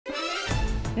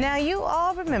Now, you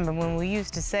all remember when we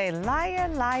used to say, liar,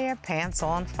 liar, pants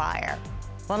on fire.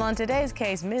 Well, on today's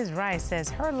case, Ms. Rice says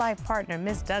her life partner,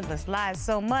 Ms. Douglas, lies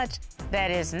so much that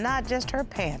it's not just her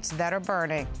pants that are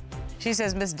burning. She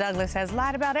says Ms. Douglas has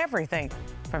lied about everything,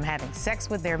 from having sex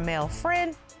with their male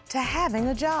friend to having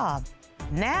a job.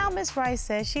 Now, Ms. Rice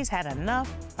says she's had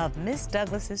enough of Ms.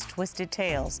 Douglas's twisted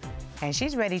tales, and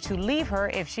she's ready to leave her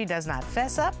if she does not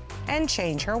fess up and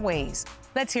change her ways.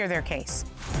 Let's hear their case.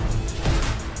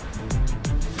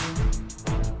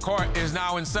 Court is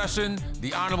now in session.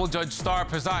 The Honorable Judge Starr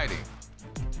presiding.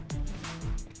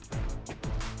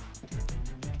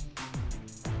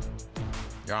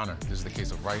 Your Honor, this is the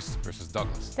case of Rice versus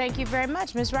Douglas. Thank you very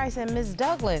much, Ms. Rice and Ms.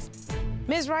 Douglas.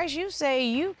 Ms. Rice, you say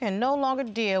you can no longer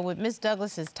deal with Ms.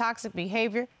 Douglas's toxic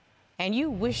behavior, and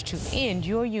you wish to end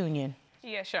your union.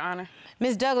 Yes, Your Honor.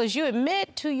 Ms. Douglas, you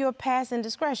admit to your past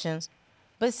indiscretions,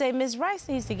 but say Ms. Rice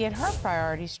needs to get her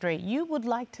priorities straight. You would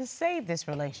like to save this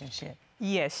relationship.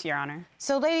 Yes, Your Honor.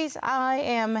 So, ladies, I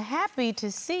am happy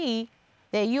to see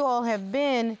that you all have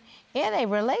been in a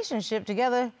relationship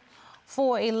together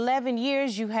for 11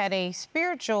 years. You had a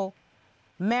spiritual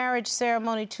marriage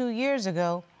ceremony 2 years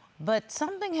ago, but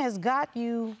something has got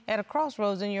you at a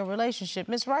crossroads in your relationship.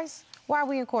 Ms. Rice, why are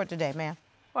we in court today, ma'am?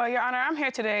 Well, Your Honor, I'm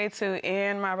here today to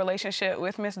end my relationship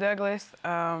with Miss Douglas.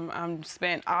 I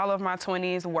spent all of my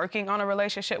 20s working on a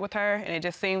relationship with her, and it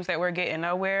just seems that we're getting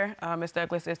nowhere. Miss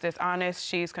Douglas is dishonest,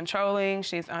 she's controlling,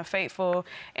 she's unfaithful,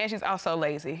 and she's also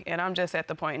lazy. And I'm just at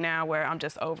the point now where I'm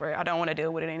just over it. I don't want to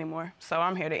deal with it anymore. So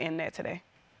I'm here to end that today.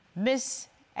 Miss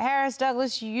Harris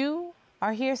Douglas, you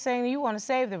are here saying you want to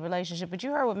save the relationship, but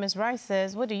you heard what Miss Rice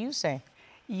says. What do you say?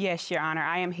 Yes, Your Honor.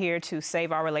 I am here to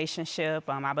save our relationship.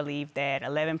 I believe that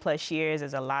 11 plus years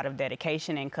is a lot of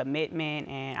dedication and commitment,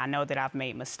 and I know that I've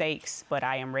made mistakes, but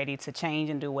I am ready to change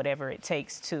and do whatever it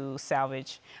takes to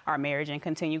salvage our marriage and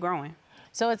continue growing.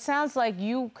 So it sounds like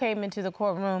you came into the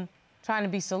courtroom trying to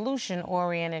be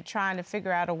solution-oriented, trying to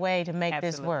figure out a way to make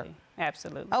this work.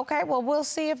 Absolutely. Okay, well, we'll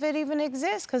see if it even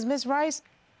exists, because Ms. Rice,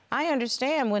 I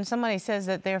understand when somebody says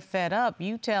that they're fed up.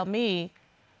 You tell me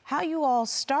how you all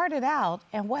started out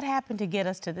and what happened to get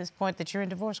us to this point that you're in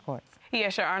divorce court.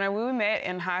 Yes, Your Honor. We met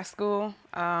in high school.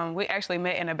 We actually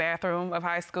met in the bathroom of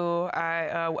high school.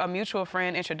 A mutual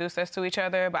friend introduced us to each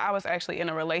other, but I was actually in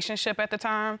a relationship at the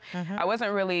time. I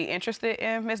wasn't really interested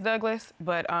in Miss Douglas,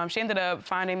 but she ended up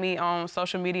finding me on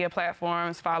social media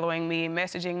platforms, following me,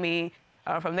 messaging me.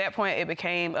 From that point, it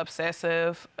became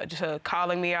obsessive, just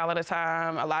calling me all of the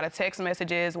time, a lot of text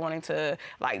messages, wanting to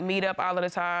like meet up all of the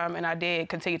time, and I did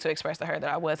continue to express to her that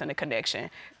I wasn't a connection.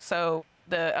 So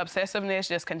the obsessiveness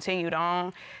just continued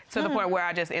on to the point where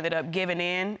I just ended up giving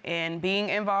in and being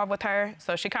involved with her.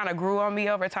 So she kind of grew on me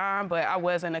over time, but I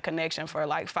wasn't a connection for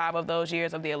like 5 of those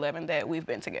years of the 11 that we've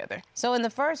been together. So in the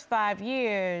first 5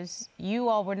 years, you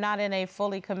all were not in a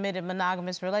fully committed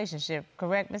monogamous relationship,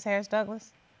 correct, Ms. Harris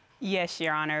Douglas? Yes,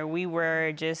 Your Honor. We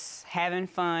were just having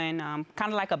fun, kind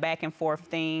of like a back and forth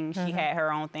thing. She had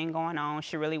her own thing going on.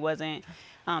 She really wasn't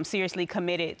seriously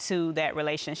committed to that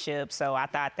relationship. So I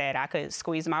thought that I could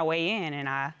squeeze my way in, and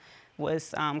I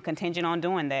was contingent on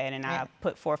doing that, and I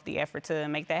put forth the effort to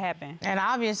make that happen. And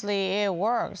obviously it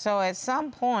worked. So at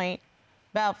some point,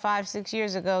 about 5, 6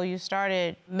 years ago, you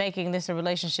started making this a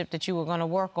relationship that you were going to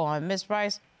work on. Ms.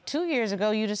 Rice, 2 years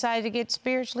ago, you decided to get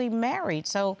spiritually married.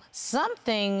 So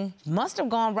something must have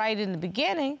gone right in the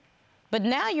beginning, but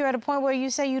now you're at a point where you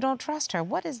say you don't trust her.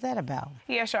 What is that about?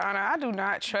 Yes, Your Honor, I do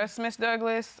not trust Miss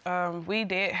Douglas. We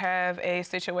did have a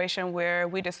situation where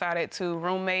we decided to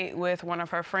roommate with one of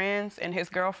her friends and his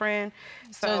girlfriend.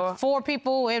 So 4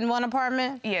 people in one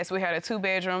apartment? Yes, we had a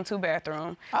 2-bedroom,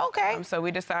 2-bathroom. Okay. So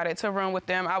we decided to room with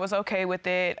them. I was okay with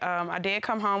it. I did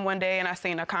come home one day and I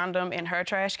seen a condom in her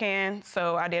trash can,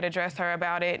 so I did address her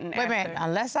about it. And wait a minute,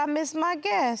 unless I missed my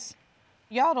guess,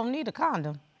 y'all don't need a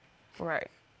condom. Right.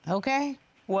 Okay.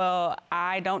 Well,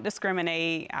 I don't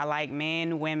discriminate. I like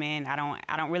men, women. I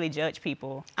don't really judge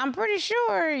people. I'm pretty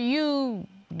sure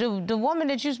the woman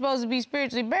that you're supposed to be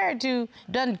spiritually married to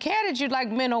doesn't care that you like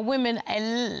men or women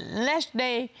unless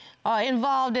they are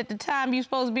involved at the time you're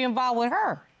supposed to be involved with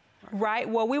her. Right.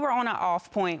 Well, we were on an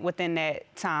off point within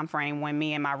that time frame when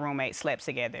me and my roommate slept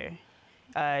together.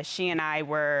 She and I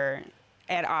were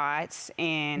at odds,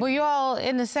 and... Were you all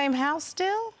in the same house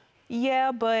still?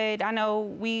 Yeah, but I know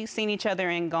we seen each other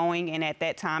in going, and at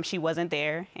that time she wasn't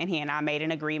there, and he and I made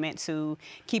an agreement to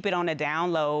keep it on the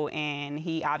down low, and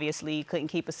he obviously couldn't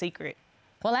keep a secret.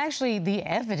 Well, actually, the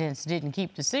evidence didn't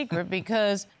keep the secret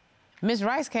because Ms.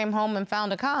 Rice came home and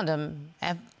found a condom.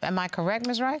 Am I correct,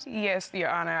 Ms. Rice? Yes, Your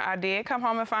Honor. I did come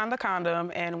home and find the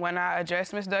condom, and when I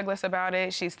addressed Ms. Douglas about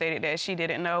it, she stated that she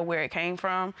didn't know where it came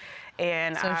from.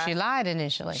 And So she lied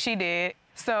initially. She did.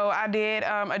 So I did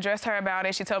address her about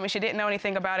it. She told me she didn't know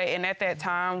anything about it, and at that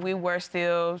time, we were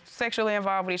still sexually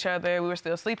involved with each other. We were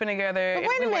still sleeping together. But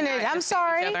wait a minute, I'm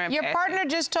sorry. Your partner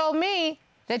just told me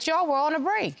that y'all were on a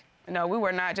break. No, we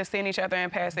were not just seeing each other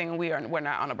in passing, and we're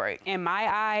not on a break. In my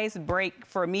eyes,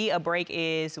 for me, a break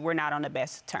is we're not on the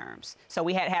best terms. So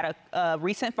we had a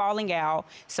recent falling out.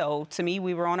 So to me,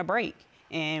 we were on a break.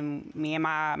 And me and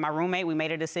my roommate, we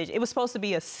made a decision. It was supposed to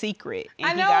be a secret. And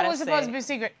I know it was supposed to be a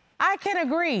secret. I can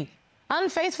agree.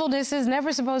 Unfaithfulness is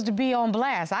never supposed to be on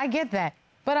blast. I get that.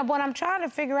 But what I'm trying to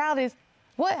figure out is,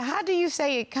 how do you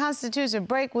say it constitutes a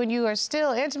break when you are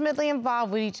still intimately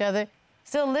involved with each other,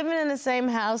 still living in the same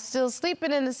house, still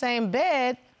sleeping in the same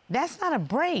bed? That's not a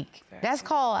break. Exactly. That's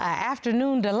called an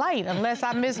afternoon delight, unless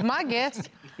I miss my guess.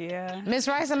 Yeah. Ms.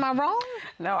 Rice, am I wrong?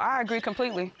 No, I agree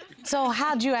completely. So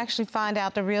how'd you actually find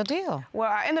out the real deal? Well,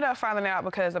 I ended up finding out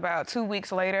because about 2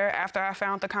 weeks later, after I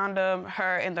found the condom,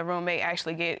 her and the roommate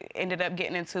actually ended up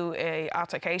getting into a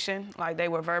altercation. Like, they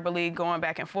were verbally going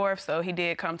back and forth. So he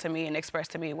did come to me and express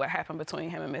to me what happened between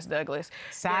him and Miss Douglas.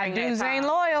 Side dudes ain't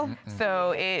loyal.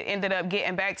 So it ended up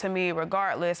getting back to me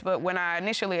regardless. But when I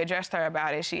initially addressed her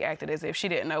about it, she acted as if she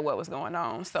didn't know what was going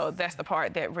on. So that's the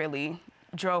part that really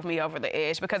drove me over the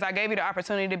edge, because I gave you the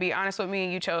opportunity to be honest with me,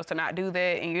 and you chose to not do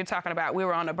that. And you're talking about we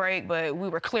were on a break, but we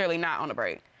were clearly not on a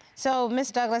break. So,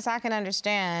 Miss Douglas, I can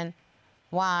understand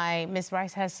why Miss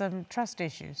Rice has some trust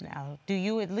issues now. Do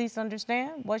you at least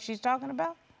understand what she's talking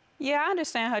about? Yeah, I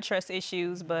understand her trust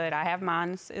issues, but I have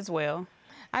mine as well.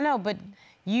 I know, but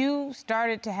you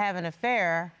started to have an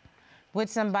affair with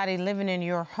somebody living in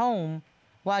your home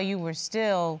while you were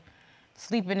still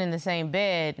sleeping in the same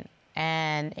bed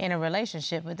and in a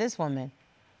relationship with this woman.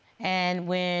 And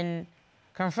when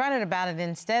confronted about it,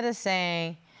 instead of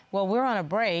saying, well, we're on a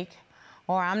break,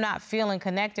 or I'm not feeling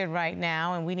connected right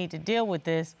now and we need to deal with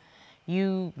this,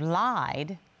 you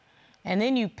lied. And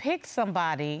then you picked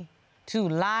somebody to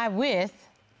lie with,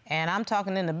 and I'm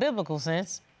talking in the biblical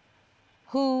sense,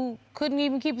 who couldn't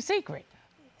even keep a secret.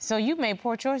 So you made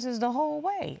poor choices the whole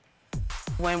way.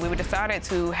 When we decided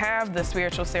to have the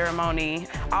spiritual ceremony,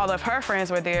 all of her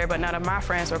friends were there, but none of my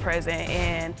friends were present,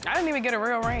 and I didn't even get a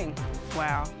real ring.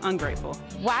 Wow, ungrateful.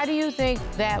 Why do you think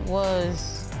that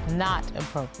was not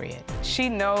appropriate? She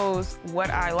knows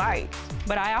what I like.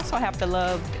 But I also have to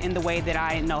love in the way that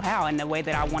I know how and the way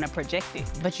that I want to project it.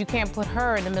 But you can't put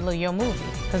her in the middle of your movie,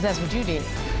 because that's what you did.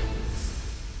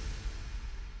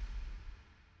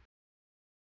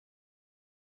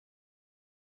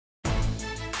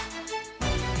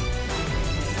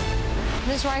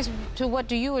 Ms. Rice, to what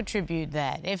do you attribute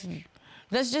that?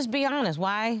 Let's just be honest,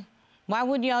 why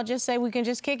wouldn't y'all just say we can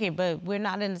just kick it, but we're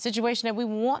not in the situation that we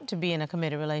want to be in a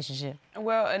committed relationship?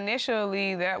 Well,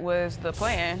 initially, that was the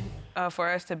plan. For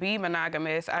us to be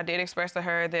monogamous. I did express to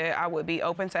her that I would be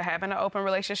open to having an open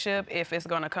relationship if it's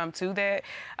going to come to that.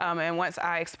 And once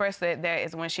I expressed that, that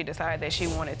is when she decided that she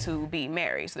wanted to be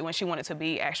married, so when she wanted to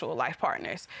be actual life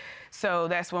partners. So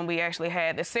that's when we actually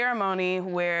had the ceremony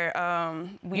where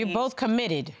You're both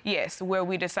committed. Yes, where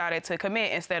we decided to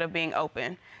commit instead of being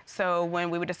open. So when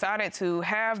we decided to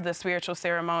have the spiritual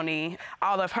ceremony,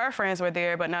 all of her friends were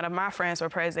there, but none of my friends were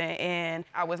present. And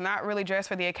I was not really dressed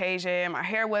for the occasion. My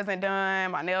hair wasn't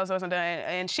done, my nails wasn't done.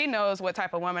 And she knows what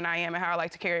type of woman I am and how I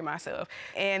like to carry myself.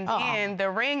 And then the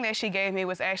ring that she gave me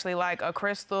was actually like a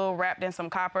crystal wrapped in some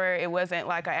copper. It wasn't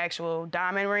like an actual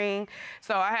diamond ring.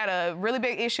 So I had a really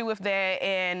big issue with that.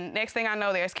 And next thing I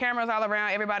know, there's cameras all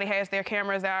around. Everybody has their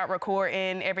cameras out,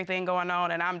 recording everything going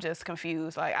on. And I'm just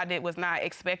confused. Like, was not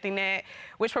expecting that,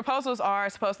 which proposals are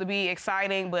supposed to be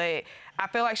exciting, but I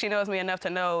feel like she knows me enough to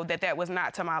know that that was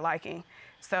not to my liking.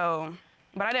 So,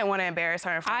 but I didn't want to embarrass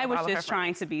her in front of all of her friends. I was just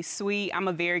trying to be sweet. I'm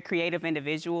a very creative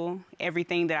individual.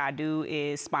 Everything that I do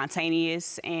is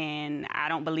spontaneous, and I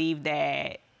don't believe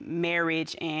that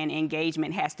marriage and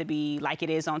engagement has to be like it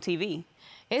is on TV.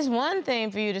 It's one thing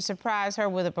for you to surprise her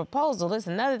with a proposal. It's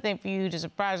another thing for you to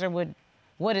surprise her with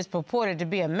what is purported to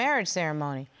be a marriage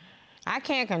ceremony. I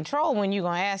can't control when you're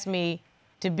going to ask me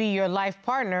to be your life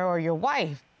partner or your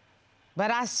wife, but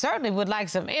I certainly would like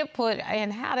some input in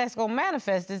how that's going to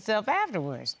manifest itself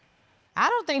afterwards. I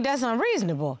don't think that's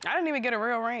unreasonable. I didn't even get a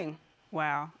real ring.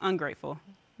 Wow, ungrateful.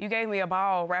 You gave me a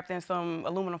ball wrapped in some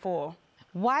aluminum foil.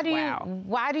 Why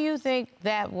do you think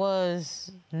that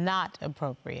was not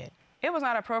appropriate? It was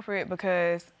not appropriate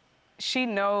because she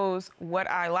knows what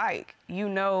I like. You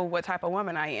know what type of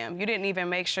woman I am. You didn't even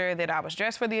make sure that I was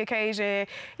dressed for the occasion.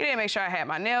 You didn't make sure I had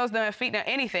my nails done, feet done,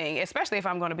 anything, especially if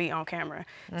I'm gonna be on camera.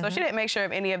 So she didn't make sure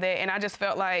of any of that, and I just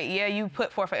felt like, yeah, you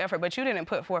put forth an effort, but you didn't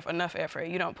put forth enough effort.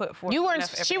 You don't put forth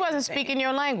enough effort. She wasn't speaking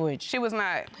your language. She was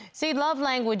not. See, love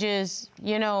languages,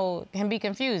 you know, can be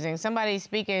confusing. Somebody's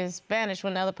speaking Spanish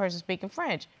when the other person's speaking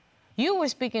French. You were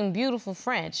speaking beautiful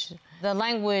French, the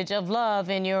language of love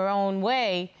in your own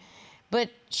way, but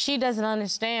she doesn't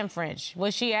understand French.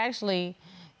 What she actually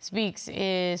speaks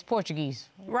is Portuguese.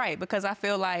 Right, because I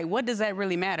feel like, what does that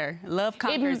really matter? Love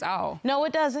conquers all. No,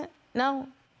 it doesn't. No.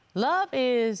 Love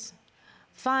is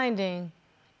finding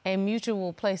a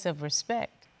mutual place of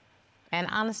respect and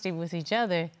honesty with each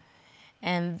other,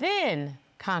 and then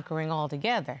conquering all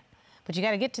together. But you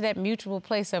got to get to that mutual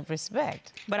place of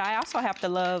respect. But I also have to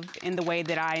love in the way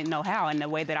that I know how and the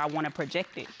way that I want to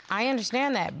project it. I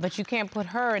understand that, but you can't put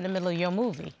her in the middle of your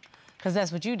movie, because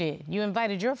that's what you did. You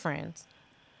invited your friends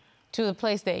to the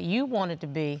place that you wanted to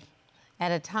be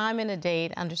at a time and a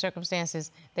date under circumstances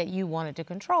that you wanted to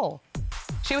control.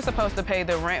 She was supposed to pay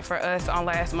the rent for us on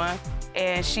last month,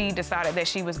 and she decided that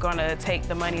she was gonna take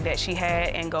the money that she had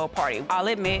and go party. I'll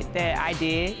admit that I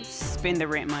did spend the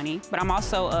rent money, but I'm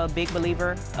also a big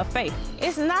believer of faith.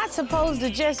 It's not supposed to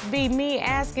just be me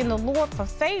asking the Lord for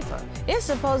favor. It's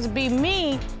supposed to be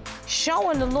me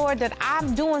showing the Lord that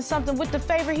I'm doing something with the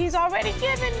favor He's already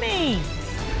given me.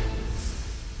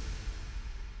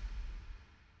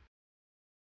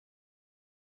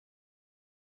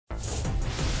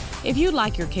 If you'd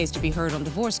like your case to be heard on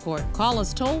divorce court, call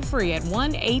us toll-free at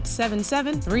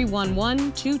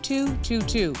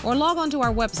 1-877-311-2222 or log on to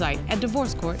our website at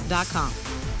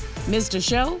divorcecourt.com. Missed a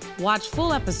show? Watch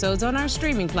full episodes on our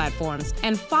streaming platforms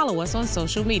and follow us on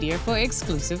social media for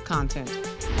exclusive content.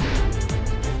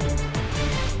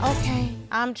 Okay,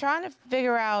 I'm trying to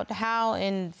figure out how,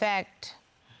 in fact,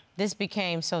 this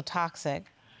became so toxic.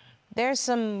 There's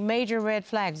some major red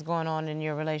flags going on in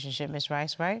your relationship, Ms.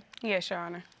 Rice, right? Yes, Your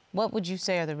Honor. What would you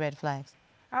say are the red flags?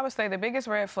 I would say the biggest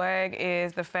red flag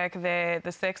is the fact that the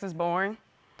sex is boring.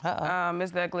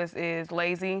 Ms. Douglas is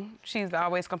lazy. She's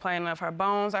always complaining of her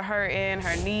bones are hurting,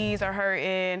 her knees are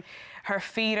hurting, her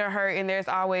feet are hurting. There's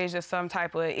always just some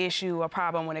type of issue or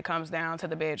problem when it comes down to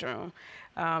the bedroom.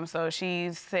 So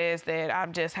she says that I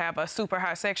just have a super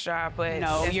high sex drive, but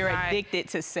no, you're addicted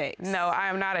to sex. No, I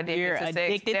am not addicted to sex. You're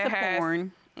addicted to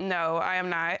porn. No, I am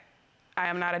not. I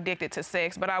am not addicted to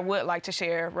sex, but I would like to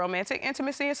share romantic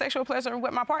intimacy and sexual pleasure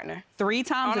with my partner. 3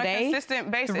 times a day? On a consistent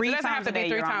basis. It doesn't have to be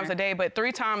 3 times a day, but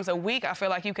 3 times a week, I feel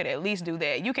like you could at least do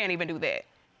that. You can't even do that.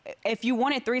 If you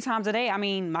want it 3 times a day, I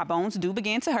mean, my bones do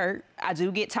begin to hurt. I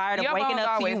do get tired of waking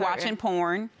up to you watching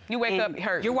porn. You wake up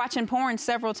hurt. You're watching porn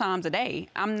several times a day.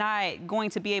 I'm not going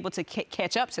to be able to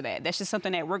catch up to that. That's just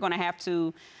something that we're going to have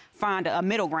to find a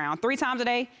middle ground. 3 times a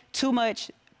day, too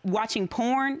much. Watching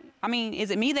porn, I mean, is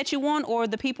it me that you want or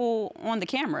the people on the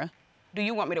camera? Do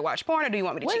you want me to watch porn or do you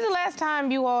want me to cheat? When's the last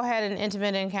time you all had an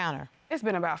intimate encounter? It's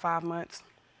been about 5 months.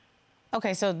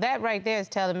 Okay, so that right there is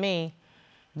telling me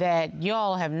that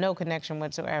y'all have no connection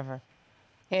whatsoever.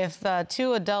 If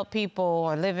 2 adult people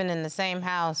are living in the same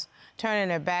house, turning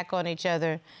their back on each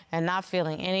other and not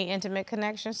feeling any intimate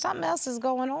connection, something else is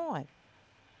going on.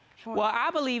 Well, I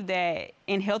believe that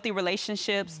in healthy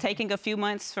relationships, taking a few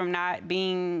months from not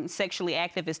being sexually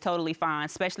active is totally fine,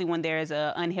 especially when there's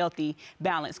an unhealthy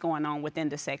balance going on within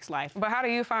the sex life. But how do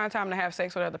you find time to have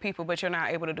sex with other people, but you're not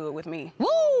able to do it with me? Woo!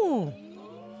 Oh.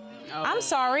 I'm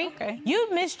sorry. Okay.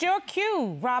 You missed your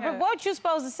cue, Robert. Yeah. What you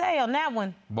supposed to say on that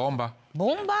one? Bomba.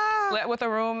 Bomba. Slept with a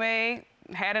roommate,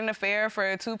 had an affair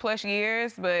for 2+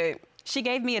 years, but... She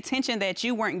gave me attention that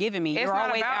you weren't giving me. You're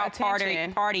always out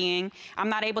partying. I'm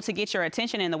not able to get your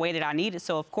attention in the way that I need it.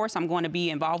 So, of course, I'm going to be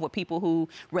involved with people who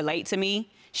relate to me.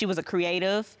 She was a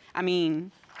creative. I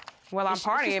mean... Well, I'm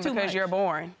partying because you're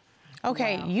boring.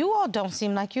 Okay, wow. You all don't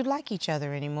seem like you like each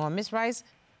other anymore. Ms. Rice,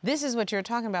 this is what you're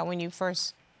talking about when you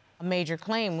first made your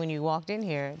claim when you walked in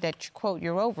here, that, quote,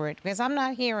 you're over it. Because I'm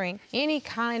not hearing any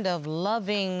kind of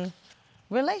loving...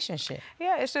 relationship.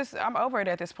 Yeah, it's just, I'm over it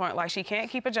at this point. Like, she can't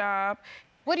keep a job.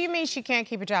 What do you mean she can't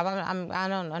keep a job? I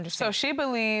don't understand. So she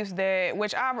believes that,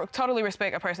 which I totally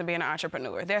respect a person being an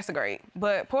entrepreneur. That's great.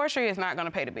 But Porsha is not going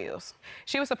to pay the bills.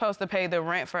 She was supposed to pay the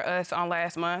rent for us on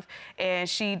last month, and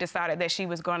she decided that she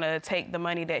was going to take the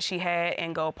money that she had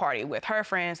and go party with her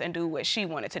friends and do what she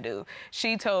wanted to do.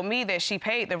 She told me that she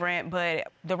paid the rent,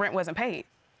 but the rent wasn't paid.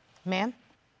 Ma'am?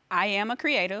 I am a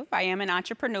creative. I am an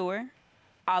entrepreneur.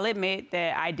 I'll admit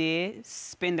that I did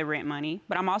spend the rent money,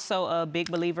 but I'm also a big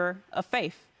believer of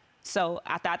faith. So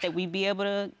I thought that we'd be able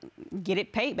to get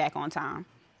it paid back on time.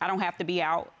 I don't have to be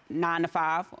out 9 to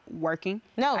 5 working.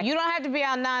 No, you don't have to be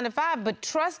out 9 to 5, but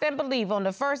trust and believe on the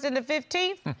 1st and the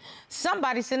 15th,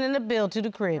 somebody's sending a bill to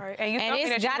the crib. Right. And you told me it's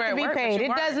that you got were to at be work, but paid. you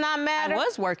It does weren't. not matter. I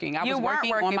was working. I You was weren't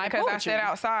working on my because poetry. I sat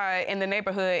outside in the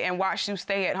neighborhood and watched you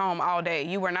stay at home all day.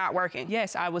 You were not working.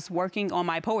 Yes, I was working on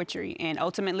my poetry, and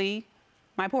ultimately,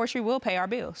 my poetry will pay our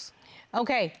bills.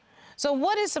 Okay, so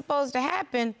what is supposed to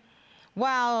happen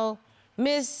while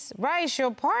Miss Rice,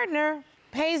 your partner,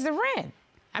 pays the rent?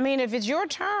 I mean, if it's your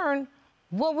turn,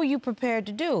 what were you prepared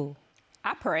to do?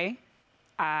 I pray.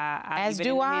 I As leave it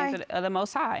do in the I. hands of the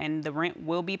Most High, and the rent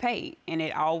will be paid, and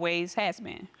it always has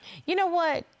been. You know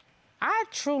what? I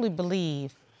truly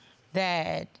believe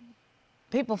that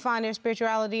people find their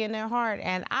spirituality in their heart,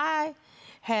 and I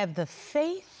have the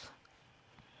faith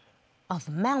of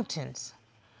mountains.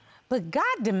 But God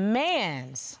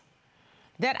demands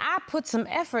that I put some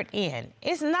effort in.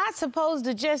 It's not supposed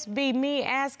to just be me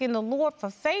asking the Lord for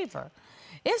favor.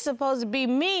 It's supposed to be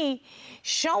me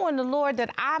showing the Lord that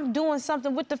I'm doing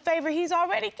something with the favor He's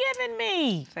already given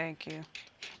me. Thank you.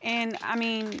 And I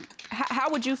mean, how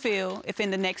would you feel if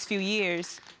in the next few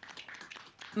years,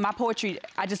 my poetry,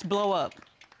 I just blow up?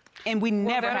 And we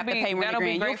never have to pay rent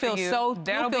again. You'll feel so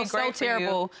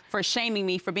terrible for shaming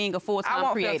me for being a full-time I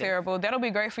won't creative. feel terrible. That'll be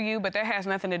great for you, but that has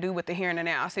nothing to do with the here and the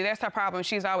now. See, that's her problem.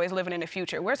 She's always living in the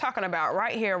future. We're talking about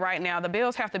right here, right now. The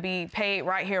bills have to be paid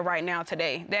right here, right now,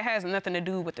 today. That has nothing to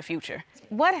do with the future.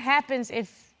 What happens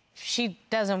if she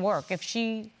doesn't work, if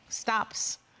she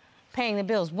stops paying the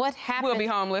bills? What happens? We'll be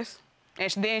homeless.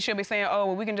 And then she'll be saying, oh,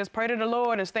 well, we can just pray to the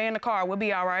Lord and stay in the car. We'll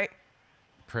be all right.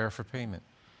 Prayer for payment.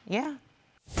 Yeah.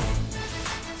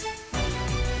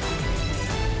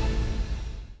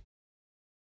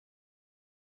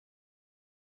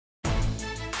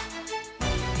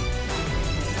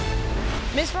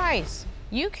 Miss Rice,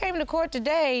 you came to court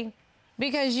today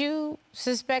because you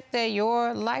suspect that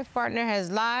your life partner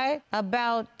has lied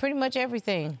about pretty much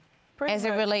everything as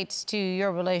it relates to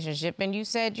your relationship, and you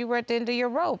said you were at the end of your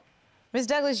rope. Ms.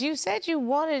 Douglas, you said you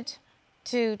wanted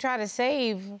to try to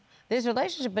save this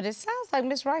relationship, but it sounds like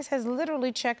Ms. Rice has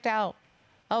literally checked out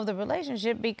of the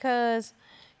relationship because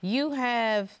you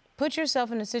have put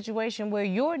yourself in a situation where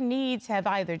your needs have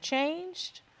either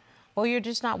changed or you're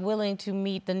just not willing to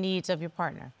meet the needs of your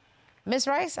partner. Ms.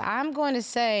 Rice, I'm going to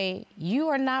say you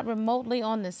are not remotely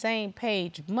on the same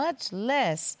page, much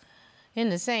less in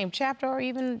the same chapter or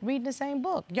even reading the same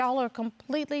book. Y'all are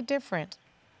completely different.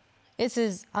 This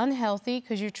is unhealthy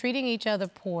because you're treating each other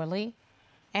poorly,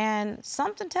 and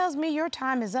something tells me your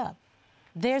time is up.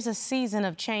 There's a season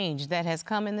of change that has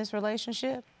come in this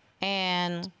relationship,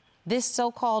 and this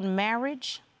so-called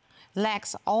marriage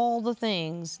lacks all the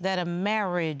things that a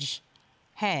marriage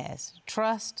has: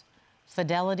 trust,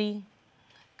 fidelity,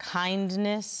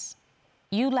 kindness.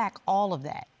 You lack all of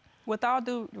that. With all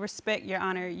due respect, Your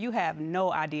Honor, you have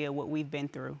no idea what we've been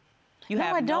through. You No,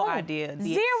 have I no don't. idea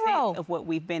the Zero. extent of what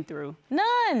we've been through.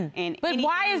 None. And But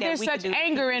why anything is there that we can such do to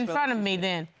anger keep in this front of me relationship.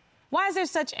 then? Why is there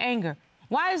such anger?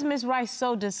 Why is Ms. Rice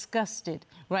so disgusted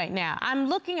right now? I'm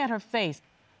looking at her face.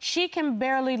 She can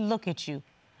barely look at you.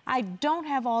 I don't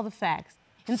have all the facts.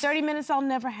 In 30 minutes, I'll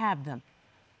never have them.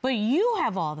 But you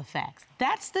have all the facts.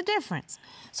 That's the difference.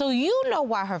 So you know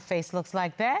why her face looks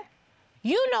like that.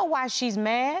 You know why she's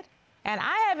mad. And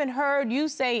I haven't heard you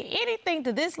say anything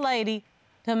to this lady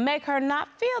to make her not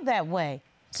feel that way.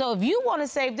 So if you want to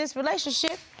save this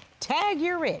relationship, tag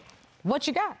you're it. What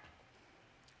you got?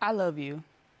 I love you.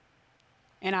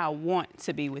 And I want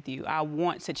to be with you. I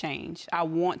want to change. I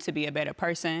want to be a better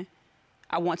person.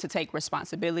 I want to take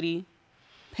responsibility,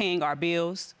 paying our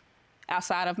bills.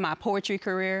 Outside of my poetry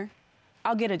career,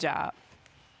 I'll get a job.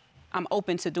 I'm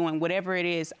open to doing whatever it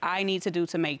is I need to do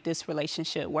to make this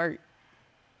relationship work.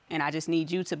 And I just need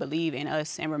you to believe in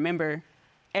us and remember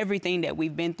everything that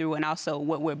we've been through and also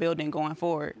what we're building going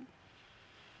forward.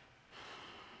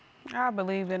 I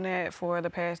believed in that for the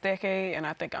past decade, and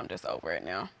I think I'm just over it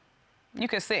now. You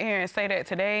could sit here and say that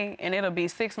today, and it'll be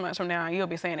 6 months from now, and you'll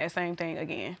be saying that same thing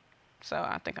again. So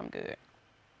I think I'm good.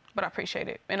 But I appreciate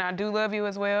it. And I do love you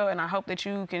as well, and I hope that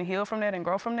you can heal from that and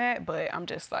grow from that, but I'm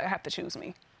just like, I have to choose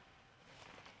me.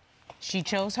 She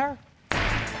chose her.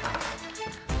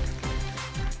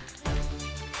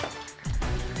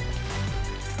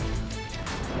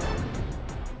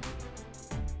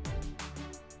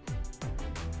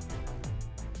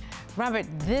 Robert,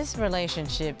 this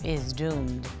relationship is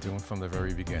doomed. Doomed from the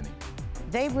very beginning.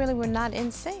 They really were not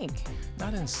in sync.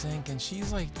 Not in sync, and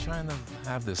she's like trying to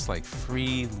have this like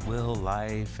free will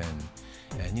life,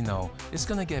 and you know, it's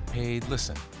gonna get paid.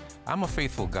 Listen, I'm a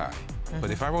faithful guy, but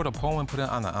if I wrote a poem and put it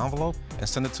on an envelope and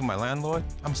send it to my landlord,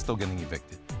 I'm still getting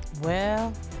evicted.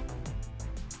 Well,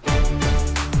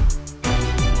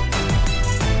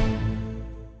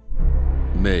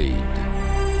 Made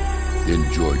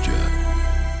in Georgia.